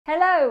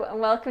Hello and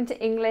welcome to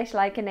English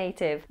Like a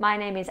Native. My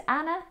name is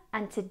Anna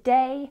and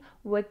today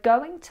we're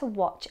going to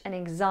watch an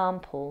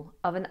example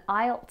of an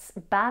IELTS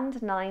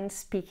Band 9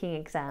 speaking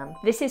exam.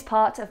 This is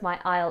part of my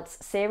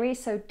IELTS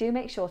series, so do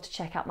make sure to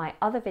check out my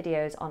other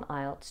videos on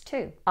IELTS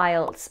too.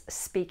 IELTS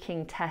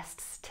speaking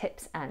tests,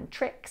 tips and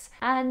tricks,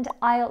 and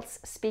IELTS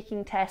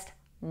speaking test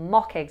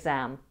mock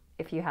exam,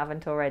 if you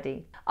haven't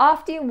already.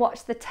 After you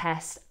watch the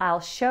test,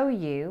 I'll show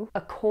you,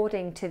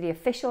 according to the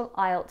official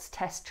IELTS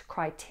test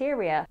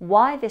criteria,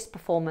 why this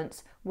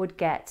performance would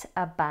get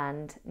a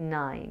band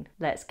 9.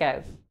 Let's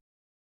go.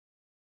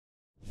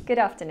 Good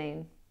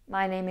afternoon.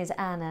 My name is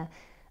Anna.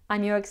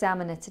 I'm your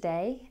examiner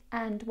today.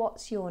 And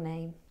what's your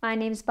name? My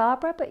name's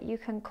Barbara, but you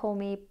can call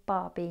me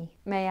Barbie.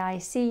 May I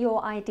see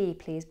your ID,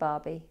 please,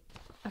 Barbie?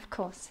 Of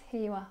course,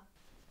 here you are.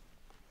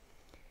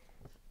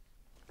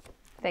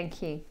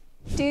 Thank you.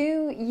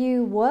 Do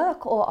you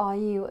work or are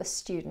you a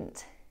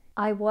student?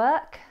 I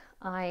work.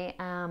 I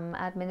am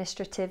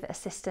administrative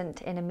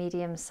assistant in a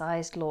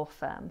medium-sized law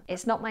firm.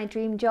 It's not my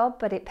dream job,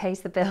 but it pays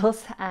the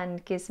bills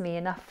and gives me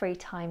enough free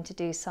time to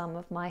do some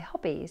of my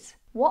hobbies.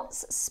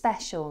 What's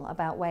special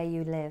about where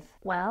you live?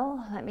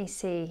 Well, let me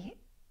see.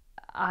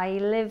 I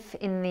live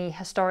in the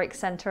historic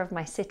centre of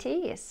my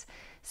city. It's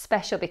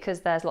special because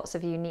there's lots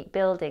of unique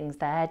buildings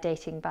there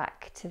dating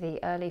back to the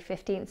early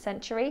 15th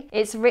century.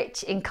 It's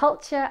rich in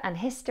culture and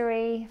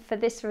history. For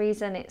this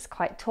reason, it's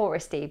quite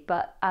touristy,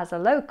 but as a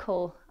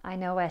local, I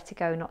know where to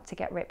go not to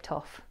get ripped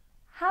off.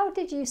 How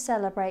did you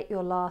celebrate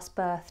your last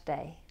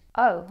birthday?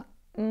 Oh,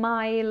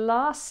 my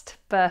last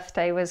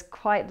birthday was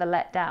quite the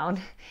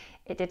letdown.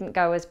 It didn't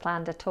go as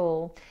planned at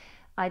all.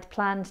 I'd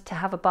planned to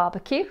have a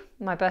barbecue.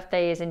 My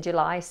birthday is in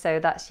July, so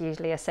that's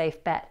usually a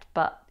safe bet,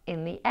 but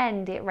in the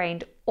end it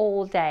rained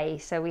all day,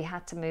 so we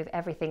had to move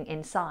everything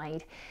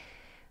inside.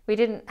 We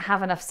didn't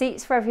have enough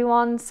seats for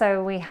everyone,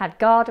 so we had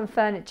garden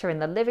furniture in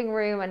the living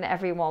room and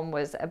everyone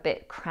was a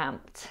bit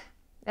cramped.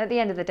 At the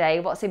end of the day,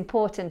 what's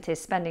important is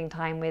spending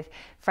time with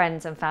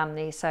friends and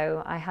family,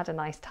 so I had a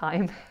nice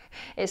time.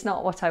 It's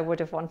not what I would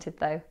have wanted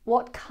though.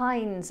 What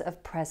kinds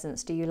of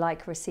presents do you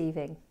like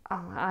receiving?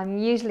 Oh, I'm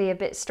usually a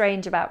bit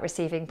strange about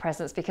receiving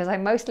presents because I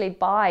mostly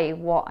buy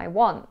what I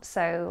want,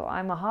 so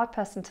I'm a hard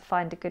person to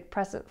find a good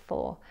present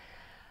for.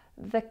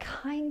 The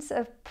kinds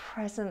of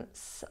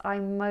presents I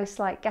most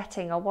like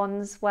getting are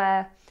ones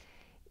where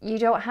you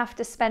don't have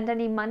to spend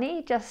any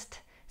money, just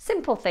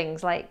simple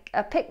things like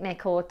a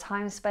picnic or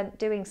time spent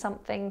doing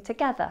something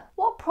together.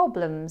 What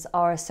problems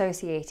are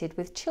associated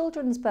with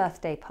children's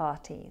birthday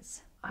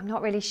parties? I'm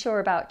not really sure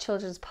about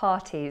children's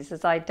parties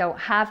as I don't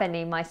have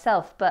any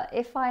myself, but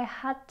if I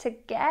had to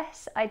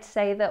guess, I'd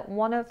say that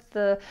one of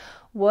the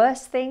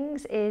worst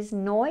things is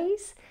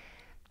noise.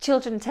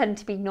 Children tend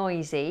to be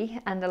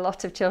noisy, and a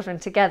lot of children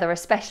together,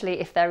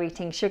 especially if they're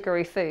eating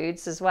sugary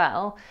foods as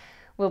well,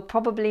 will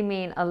probably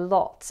mean a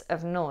lot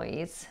of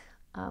noise.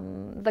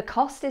 The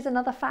cost is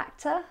another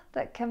factor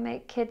that can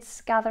make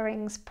kids'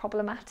 gatherings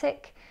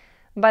problematic.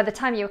 By the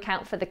time you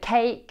account for the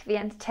cake, the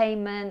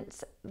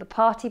entertainment, the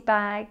party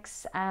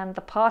bags and the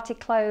party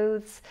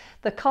clothes,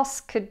 the costs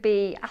could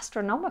be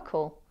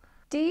astronomical.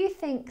 Do you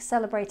think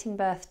celebrating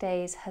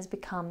birthdays has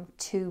become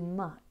too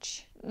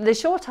much? The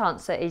short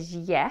answer is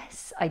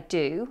yes, I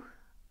do.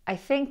 I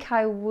think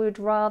I would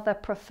rather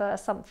prefer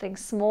something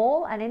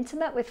small and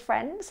intimate with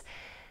friends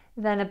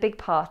than a big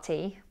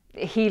party.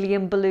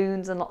 Helium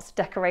balloons and lots of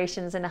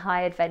decorations in a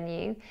hired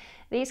venue.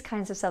 These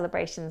kinds of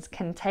celebrations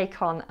can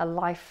take on a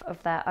life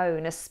of their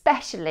own,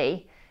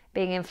 especially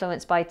being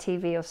influenced by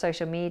TV or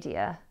social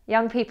media.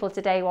 Young people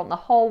today want the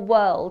whole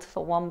world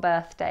for one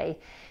birthday.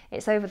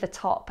 It's over the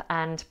top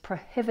and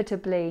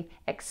prohibitively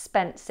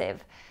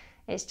expensive.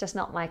 It's just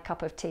not my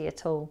cup of tea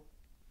at all.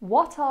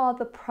 What are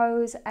the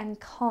pros and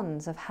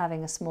cons of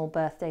having a small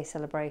birthday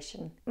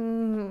celebration?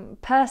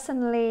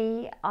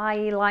 Personally,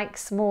 I like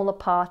smaller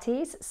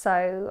parties,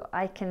 so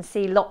I can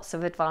see lots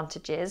of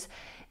advantages.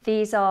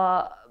 These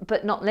are,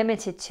 but not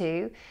limited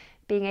to,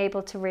 being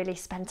able to really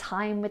spend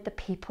time with the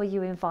people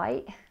you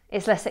invite.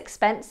 It's less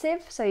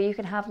expensive, so you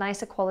can have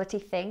nicer quality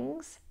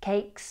things,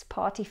 cakes,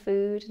 party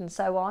food, and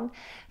so on,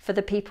 for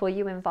the people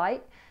you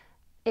invite.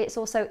 It's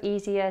also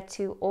easier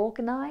to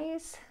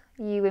organise.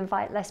 You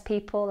invite less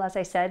people, as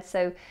I said,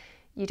 so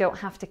you don't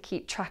have to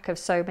keep track of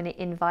so many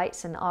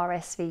invites and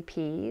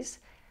RSVPs.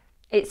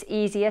 It's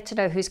easier to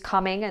know who's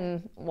coming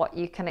and what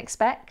you can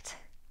expect.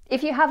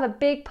 If you have a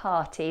big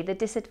party, the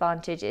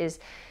disadvantage is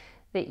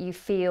that you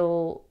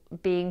feel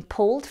being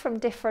pulled from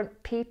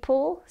different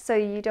people, so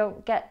you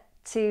don't get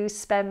to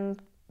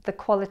spend the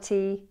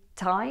quality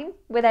time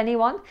with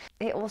anyone.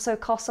 It also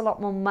costs a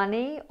lot more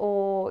money,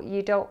 or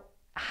you don't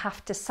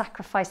have to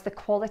sacrifice the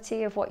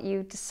quality of what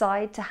you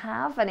decide to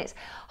have, and it's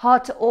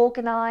hard to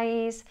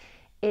organise.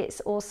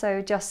 It's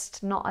also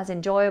just not as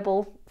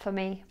enjoyable for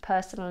me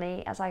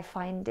personally, as I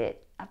find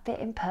it a bit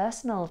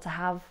impersonal to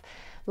have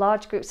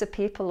large groups of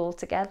people all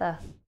together.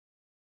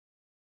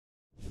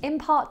 In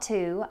part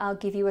 2, I'll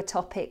give you a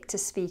topic to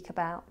speak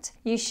about.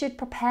 You should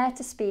prepare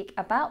to speak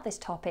about this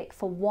topic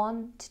for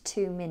 1 to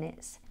 2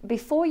 minutes.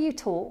 Before you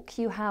talk,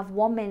 you have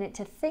 1 minute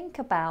to think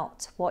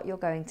about what you're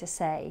going to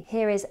say.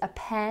 Here is a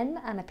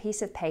pen and a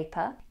piece of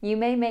paper. You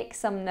may make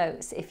some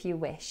notes if you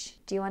wish.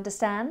 Do you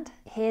understand?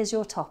 Here's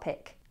your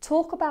topic.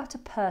 Talk about a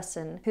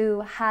person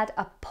who had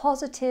a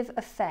positive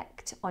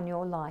effect on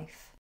your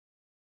life.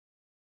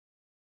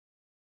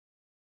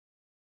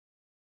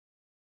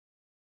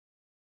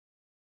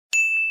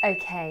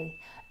 Okay,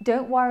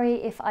 don't worry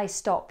if I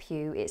stop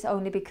you, it's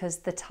only because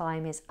the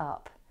time is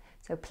up.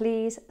 So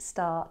please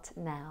start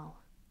now.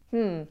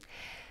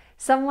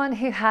 Someone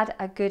who had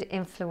a good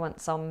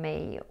influence on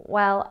me.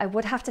 Well, I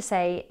would have to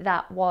say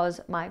that was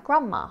my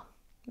grandma.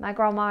 My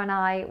grandma and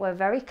I were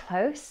very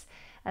close,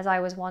 as I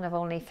was one of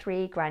only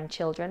 3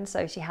 grandchildren,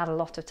 so she had a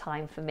lot of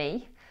time for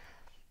me.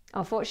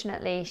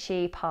 Unfortunately,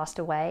 she passed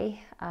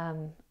away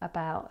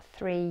about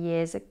 3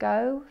 years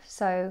ago,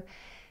 so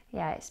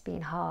yeah, it's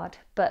been hard.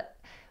 But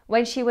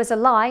when she was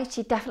alive,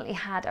 she definitely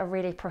had a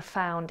really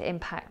profound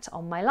impact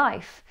on my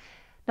life.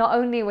 Not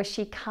only was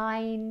she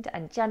kind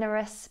and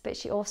generous, but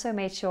she also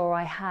made sure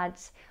I had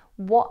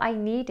what I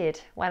needed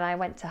when I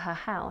went to her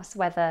house,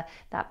 whether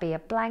that be a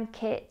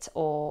blanket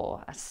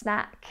or a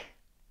snack.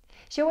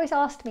 She always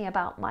asked me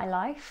about my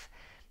life.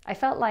 I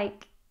felt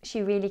like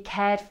she really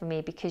cared for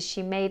me because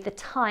she made the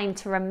time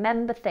to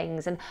remember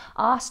things and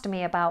asked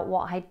me about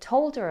what I'd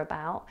told her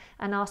about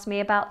and asked me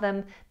about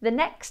them the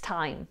next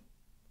time.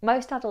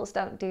 Most adults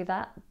don't do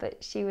that,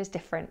 but she was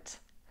different.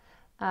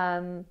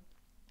 The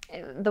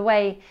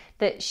way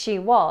that she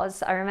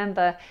was, I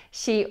remember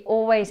she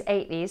always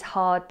ate these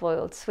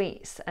hard-boiled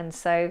sweets. And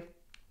so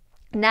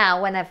now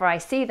whenever I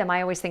see them,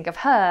 I always think of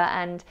her,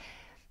 and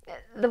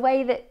the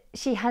way that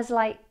she has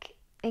like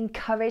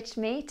encouraged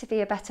me to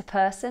be a better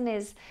person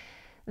is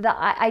that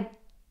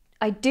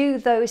I do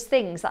those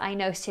things that I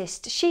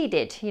noticed she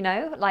did, you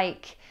know,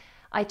 like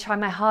I try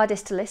my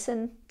hardest to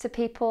listen to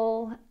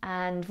people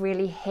and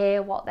really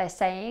hear what they're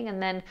saying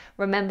and then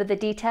remember the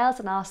details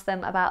and ask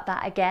them about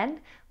that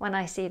again when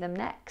I see them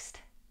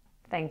next.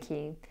 Thank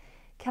you.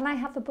 Can I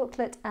have the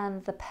booklet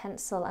and the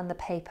pencil and the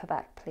paper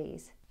back,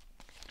 please?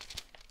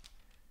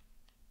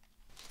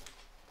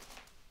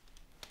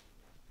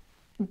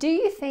 Do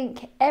you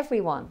think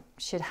everyone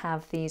should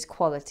have these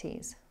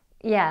qualities?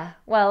 Yeah,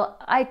 well,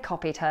 I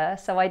copied her,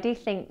 so I do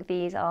think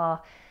these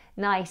are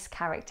nice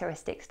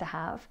characteristics to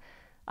have.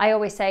 I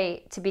always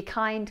say to be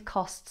kind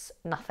costs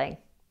nothing,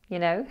 you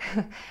know?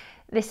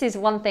 This is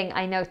one thing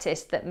I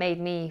noticed that made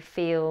me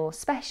feel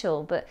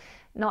special, but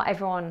not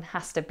everyone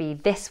has to be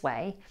this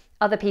way.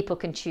 Other people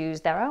can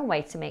choose their own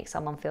way to make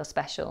someone feel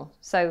special.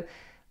 So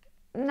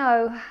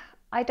no,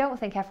 I don't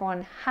think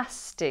everyone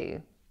has to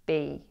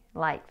be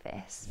like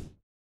this.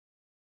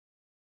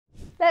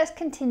 Let's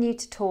continue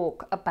to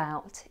talk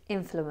about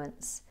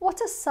influence.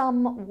 What are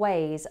some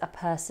ways a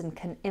person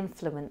can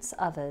influence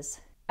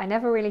others? I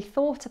never really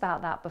thought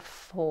about that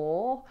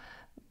before.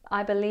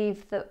 I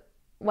believe that,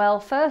 well,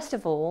 first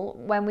of all,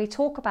 when we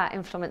talk about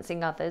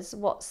influencing others,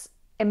 what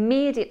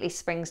immediately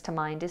springs to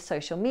mind is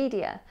social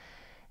media.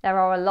 There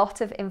are a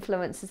lot of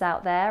influencers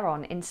out there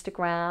on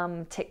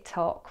Instagram,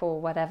 TikTok, or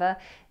whatever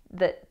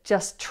that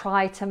just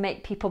try to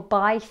make people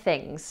buy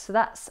things. So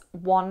that's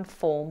one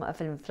form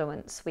of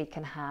influence we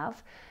can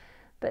have.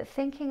 But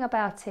thinking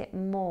about it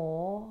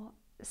more,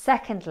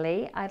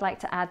 secondly, I'd like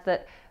to add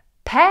that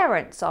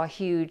parents are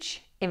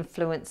huge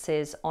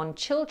influences on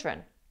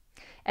children.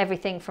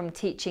 Everything from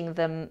teaching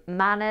them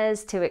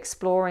manners to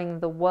exploring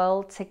the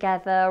world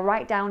together,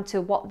 right down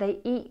to what they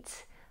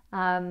eat.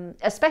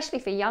 Especially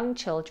for young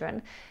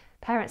children,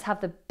 parents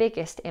have the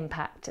biggest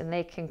impact, and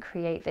they can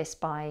create this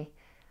by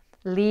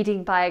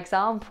leading by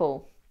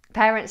example.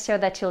 Parents show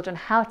their children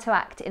how to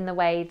act in the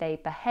way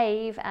they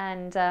behave,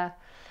 and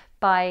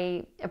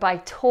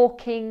by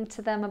talking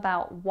to them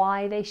about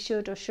why they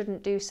should or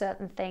shouldn't do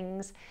certain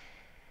things.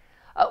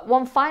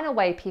 One final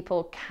way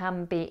people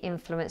can be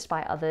influenced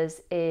by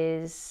others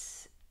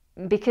is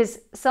because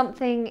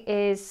something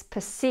is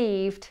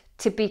perceived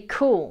to be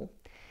cool.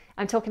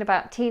 I'm talking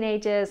about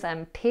teenagers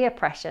and peer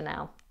pressure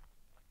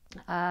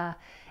now.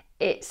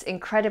 It's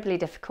incredibly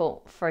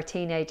difficult for a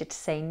teenager to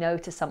say no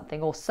to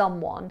something or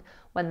someone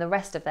when the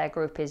rest of their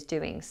group is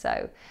doing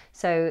so.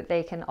 So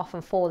they can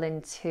often fall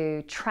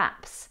into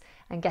traps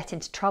and get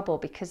into trouble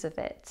because of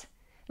it.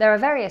 There are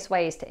various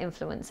ways to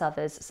influence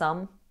others,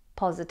 some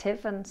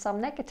positive and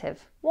some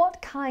negative.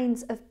 What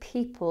kinds of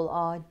people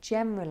are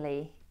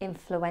generally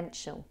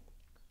influential?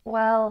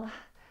 Well,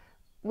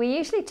 we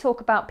usually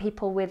talk about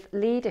people with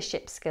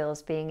leadership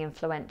skills being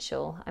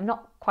influential. I'm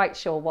not quite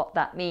sure what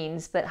that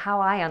means, but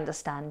how I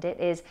understand it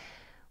is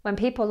when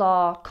people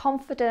are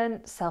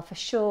confident,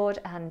 self-assured,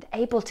 and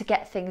able to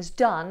get things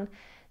done,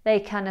 they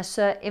can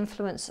assert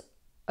influence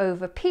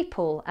over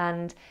people,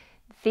 and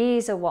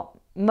these are what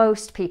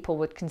most people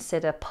would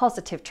consider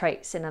positive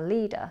traits in a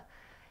leader.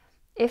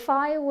 If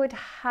I would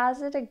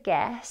hazard a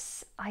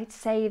guess, I'd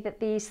say that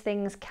these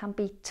things can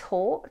be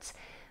taught,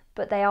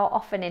 but they are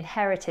often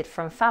inherited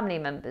from family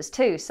members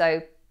too.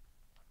 So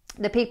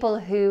The people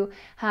who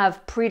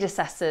have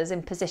predecessors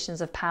in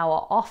positions of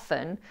power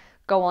often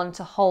go on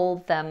to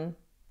hold them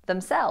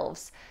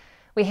themselves.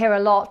 We hear a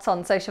lot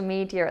on social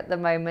media at the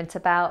moment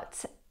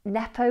about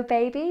Nepo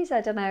babies.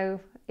 I don't know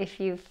if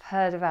you've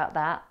heard about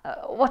that.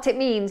 What it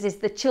means is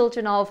the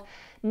children of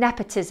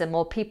nepotism,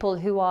 or people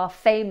who are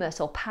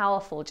famous or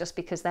powerful just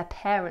because their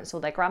parents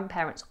or their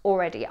grandparents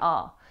already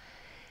are.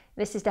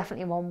 This is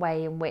definitely one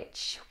way in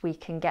which we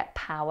can get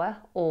power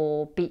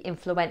or be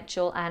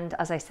influential, and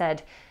as I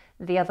said,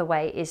 the other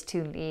way is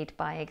to lead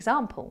by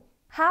example.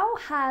 How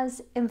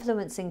has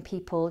influencing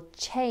people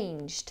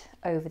changed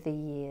over the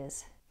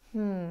years?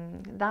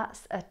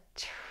 That's a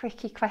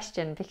tricky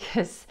question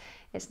because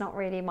it's not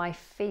really my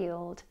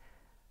field.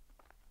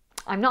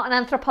 I'm not an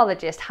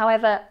anthropologist,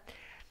 however,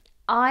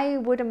 I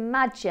would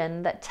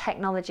imagine that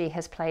technology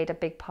has played a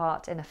big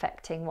part in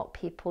affecting what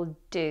people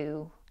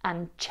do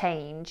and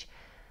change.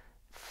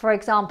 For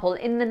example,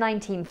 in the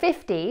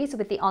 1950s,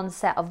 with the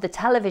onset of the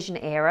television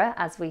era,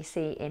 as we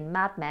see in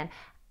Mad Men,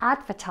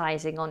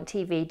 advertising on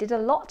TV did a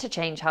lot to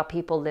change how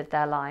people lived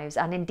their lives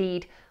and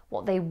indeed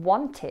what they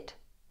wanted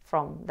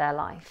from their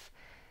life.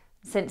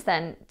 Since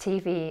then,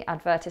 TV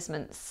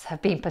advertisements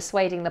have been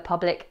persuading the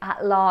public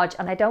at large,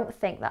 and I don't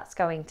think that's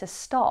going to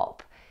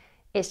stop.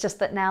 It's just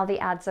that now the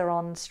ads are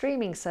on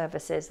streaming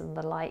services and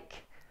the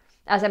like.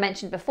 As I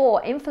mentioned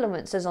before,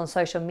 influencers on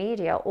social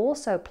media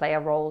also play a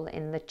role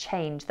in the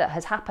change that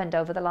has happened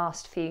over the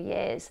last few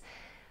years.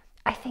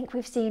 I think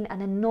we've seen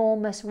an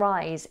enormous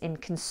rise in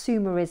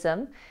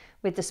consumerism,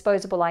 with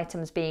disposable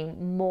items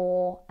being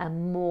more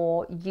and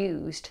more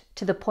used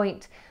to the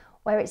point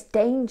where it's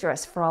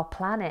dangerous for our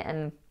planet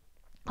and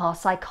our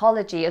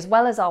psychology as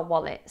well as our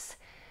wallets.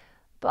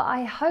 But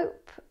I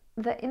hope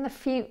that in the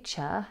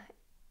future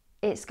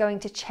it's going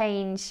to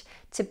change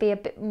to be a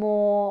bit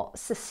more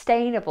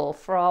sustainable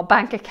for our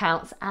bank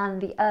accounts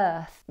and the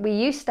earth. We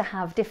used to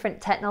have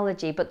different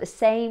technology, but the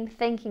same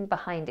thinking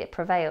behind it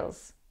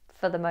prevails,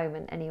 for the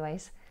moment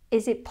anyways.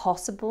 Is it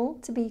possible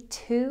to be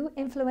too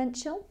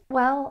influential?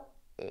 Well,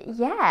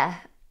 yeah.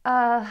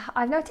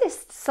 I've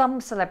noticed some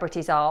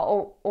celebrities are,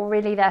 or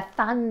really their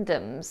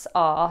fandoms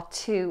are,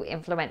 too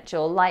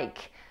influential.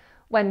 Like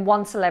when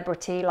one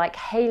celebrity, like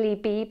Hailey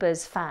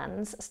Bieber's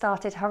fans,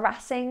 started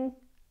harassing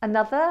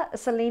another,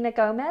 Selena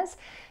Gomez,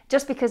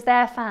 just because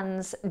their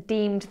fans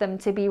deemed them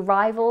to be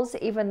rivals,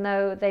 even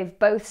though they've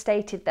both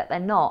stated that they're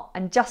not.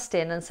 And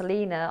Justin and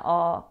Selena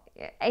are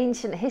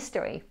ancient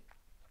history.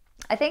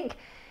 I think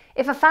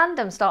if a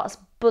fandom starts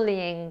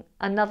bullying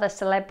another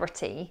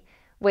celebrity,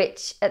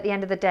 which at the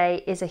end of the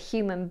day is a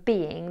human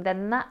being,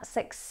 then that's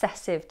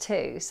excessive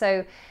too.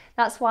 So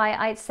that's why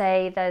I'd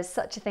say there's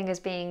such a thing as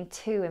being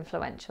too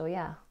influential,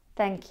 yeah.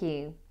 Thank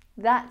you.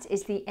 That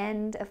is the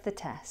end of the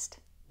test.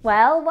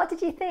 Well, what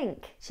did you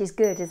think? She's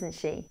good, isn't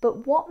she?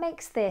 But what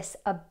makes this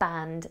a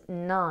band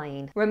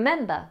 9?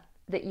 Remember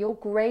that you're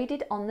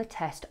graded on the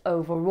test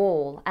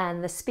overall,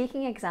 and the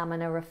speaking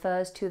examiner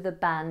refers to the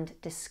band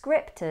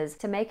descriptors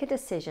to make a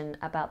decision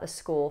about the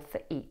score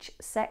for each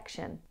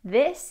section.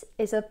 This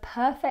is a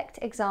perfect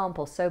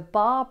example. So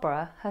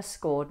Barbara has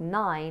scored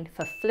 9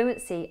 for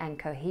fluency and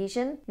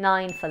cohesion,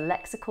 9 for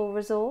lexical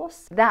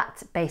resource,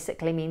 that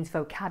basically means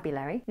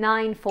vocabulary,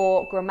 9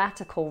 for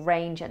grammatical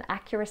range and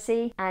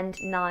accuracy, and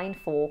 9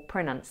 for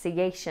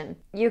pronunciation.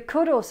 You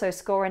could also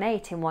score an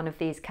 8 in one of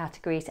these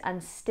categories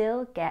and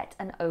still get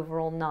an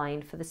overall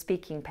 9 for the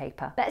speaking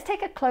paper. Let's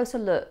take a closer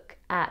look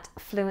at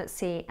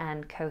fluency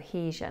and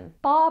cohesion.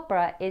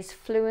 Barbara is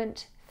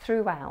fluent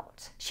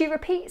throughout. She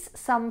repeats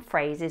some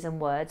phrases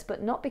and words,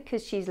 but not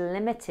because she's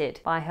limited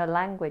by her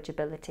language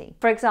ability.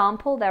 For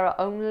example, there are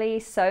only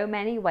so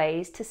many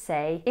ways to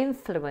say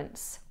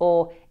influence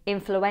or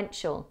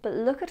influential, but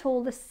look at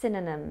all the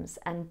synonyms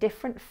and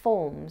different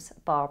forms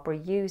Barbara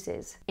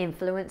uses.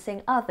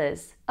 Influencing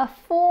others, a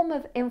form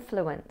of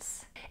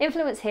influence.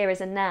 Influence here is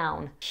a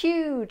noun.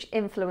 Huge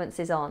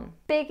influences on,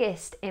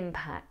 biggest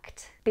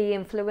impact, be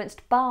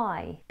influenced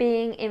by,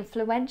 being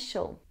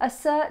influential,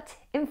 assert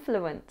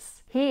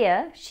influence.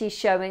 Here she's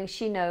showing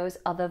she knows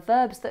other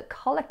verbs that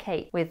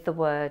collocate with the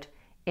word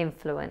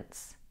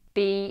influence.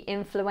 Be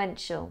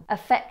influential,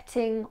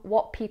 affecting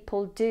what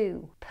people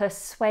do,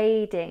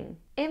 persuading,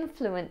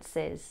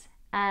 influences,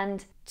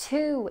 and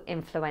too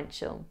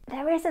influential.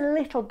 There is a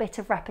little bit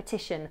of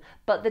repetition,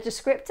 but the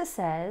descriptor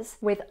says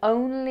with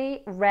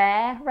only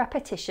rare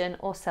repetition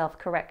or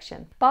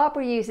self-correction.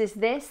 Barbara uses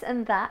this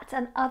and that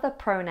and other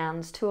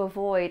pronouns to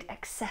avoid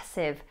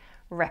excessive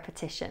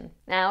repetition.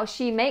 Now,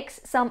 she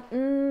makes some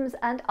ums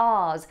and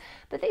ahs,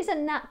 but these are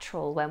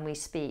natural when we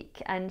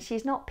speak, and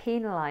she's not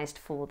penalised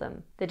for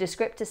them. The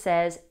descriptor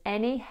says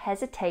any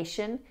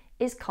hesitation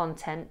is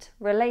content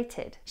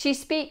related. She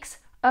speaks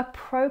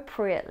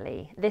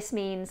appropriately. This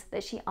means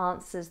that she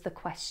answers the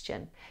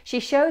question.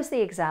 She shows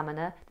the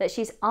examiner that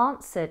she's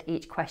answered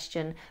each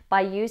question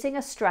by using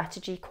a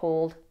strategy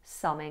called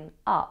summing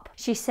up.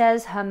 She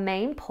says her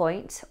main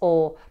point,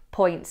 or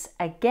points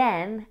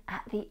again,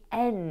 at the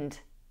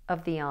end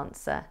of the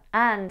answer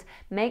and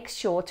makes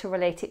sure to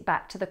relate it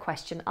back to the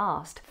question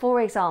asked. For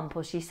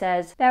example, she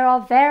says, there are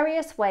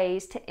various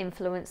ways to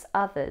influence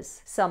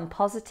others, some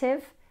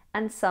positive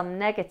and some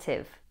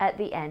negative, at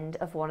the end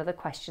of one of the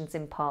questions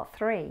in part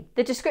 3.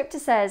 The descriptor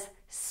says,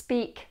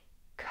 speak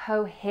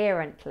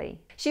coherently.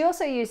 She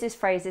also uses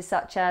phrases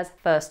such as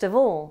first of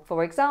all,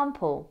 for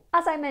example,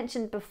 as I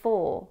mentioned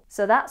before,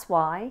 so that's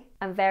why,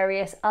 and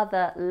various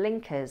other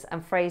linkers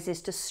and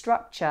phrases to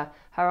structure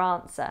her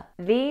answer.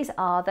 These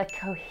are the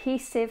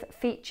cohesive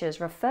features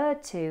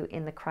referred to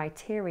in the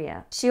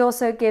criteria. She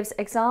also gives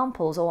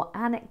examples or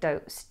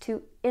anecdotes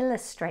to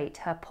illustrate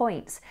her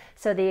points,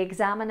 so the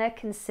examiner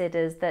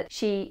considers that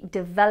she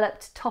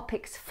developed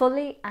topics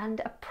fully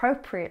and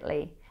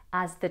appropriately,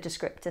 as the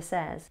descriptor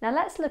says. Now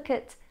let's look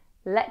at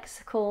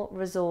lexical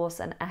resource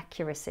and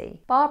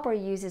accuracy. Barbara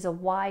uses a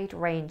wide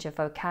range of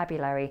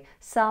vocabulary,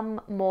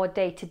 some more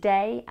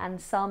day-to-day and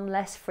some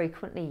less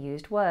frequently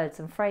used words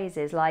and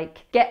phrases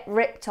like get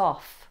ripped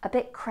off, a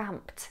bit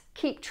cramped,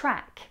 keep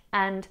track,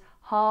 and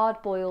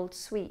hard-boiled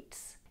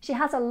sweets. She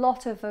has a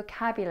lot of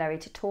vocabulary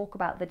to talk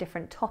about the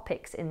different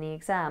topics in the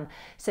exam,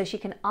 so she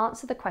can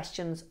answer the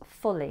questions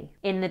fully.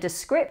 In the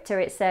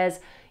descriptor, it says,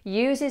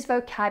 uses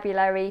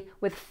vocabulary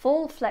with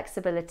full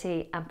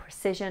flexibility and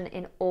precision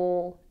in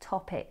all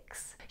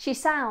topics. She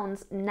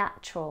sounds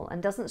natural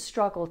and doesn't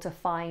struggle to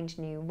find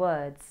new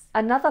words.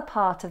 Another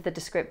part of the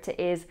descriptor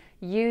is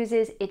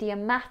uses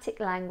idiomatic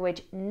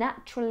language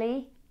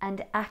naturally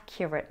and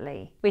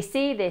accurately. We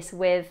see this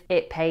with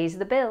it pays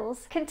the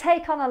bills, can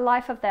take on a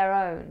life of their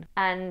own,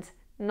 and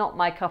not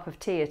my cup of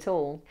tea at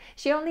all.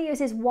 She only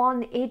uses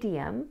one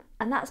idiom,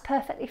 and that's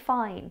perfectly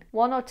fine.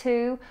 1 or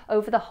 2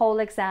 over the whole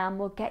exam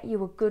will get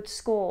you a good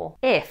score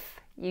if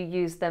you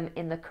use them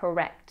in the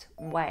correct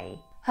way.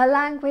 Her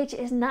language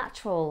is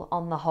natural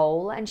on the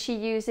whole, and she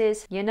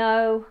uses, you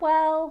know,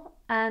 well,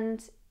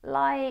 and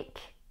like,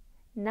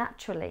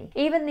 naturally.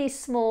 Even these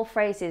small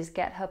phrases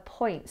get her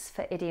points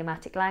for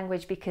idiomatic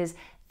language because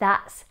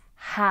that's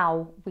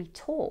how we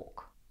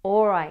talk.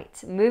 All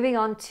right, moving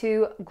on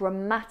to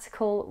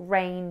grammatical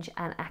range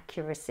and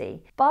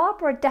accuracy.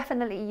 Barbara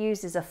definitely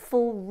uses a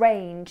full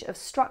range of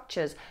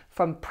structures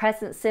from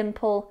present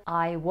simple,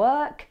 I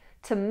work,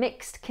 to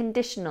mixed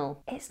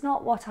conditional, it's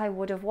not what I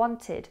would have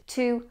wanted,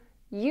 to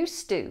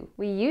used to,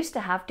 we used to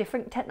have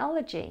different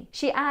technology.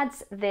 She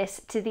adds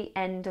this to the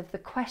end of the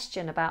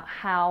question about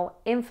how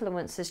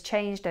influence has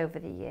changed over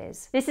the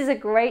years. This is a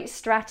great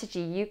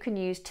strategy you can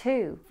use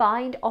too.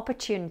 Find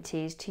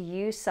opportunities to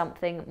use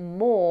something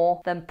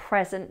more than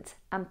present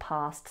and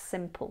past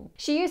simple.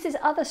 She uses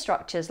other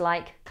structures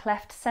like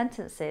cleft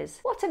sentences.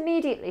 What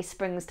immediately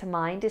springs to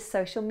mind is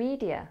social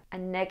media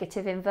and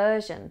negative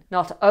inversion.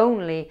 Not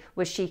only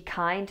was she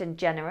kind and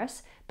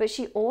generous, but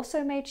she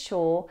also made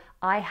sure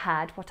I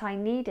had what I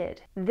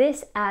needed.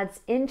 This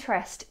adds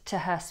interest to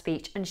her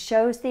speech and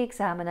shows the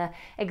examiner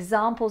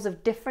examples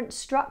of different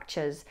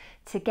structures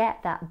to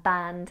get that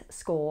band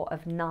score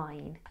of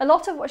 9. A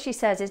lot of what she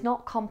says is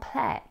not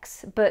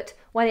complex, but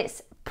when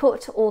it's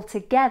put all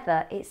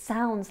together, it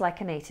sounds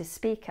like a native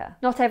speaker.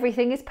 Not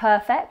everything is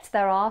perfect.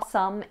 There are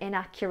some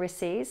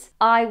inaccuracies.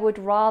 I would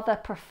rather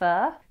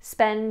prefer,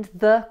 spend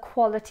the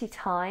quality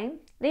time.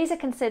 These are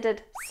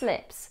considered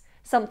slips,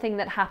 something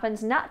that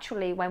happens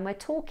naturally when we're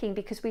talking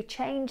because we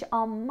change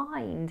our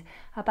mind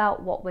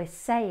about what we're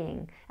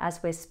saying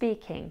as we're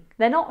speaking.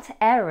 They're not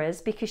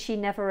errors because she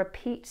never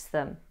repeats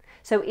them.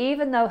 So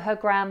even though her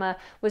grammar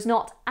was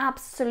not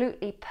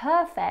absolutely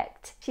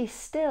perfect, she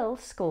still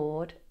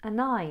scored a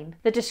 9.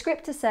 The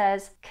descriptor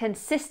says,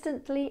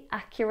 consistently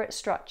accurate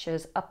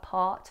structures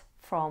apart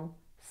from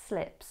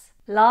slips.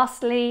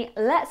 Lastly,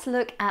 let's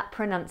look at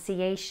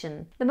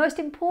pronunciation. The most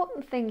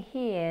important thing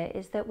here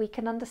is that we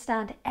can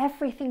understand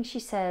everything she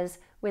says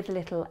with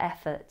little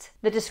effort.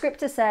 The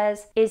descriptor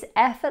says, is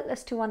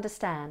effortless to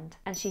understand,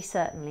 and she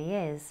certainly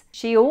is.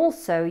 She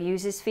also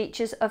uses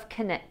features of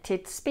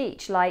connected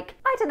speech like,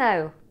 I don't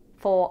know,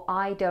 for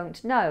I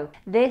don't know.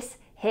 This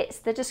hits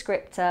the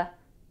descriptor,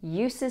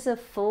 uses a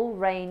full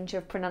range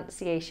of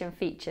pronunciation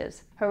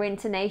features. Her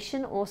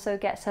intonation also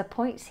gets her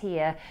points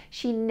here.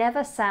 She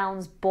never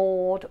sounds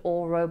bored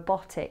or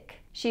robotic.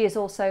 She is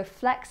also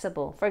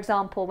flexible. For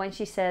example, when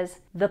she says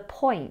the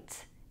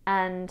point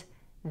and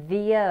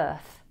the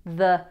earth,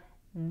 the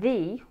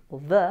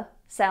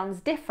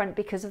sounds different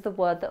because of the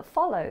word that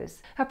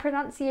follows. Her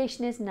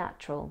pronunciation is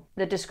natural.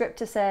 The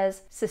descriptor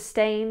says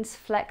sustains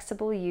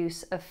flexible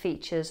use of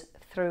features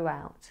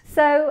throughout.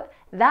 So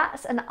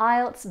that's an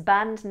IELTS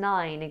Band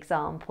 9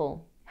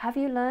 example. Have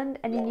you learned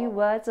any new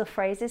words or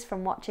phrases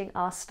from watching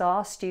our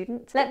star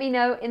student? Let me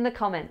know in the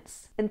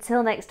comments.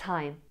 Until next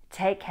time,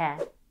 take care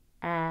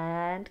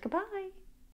and goodbye.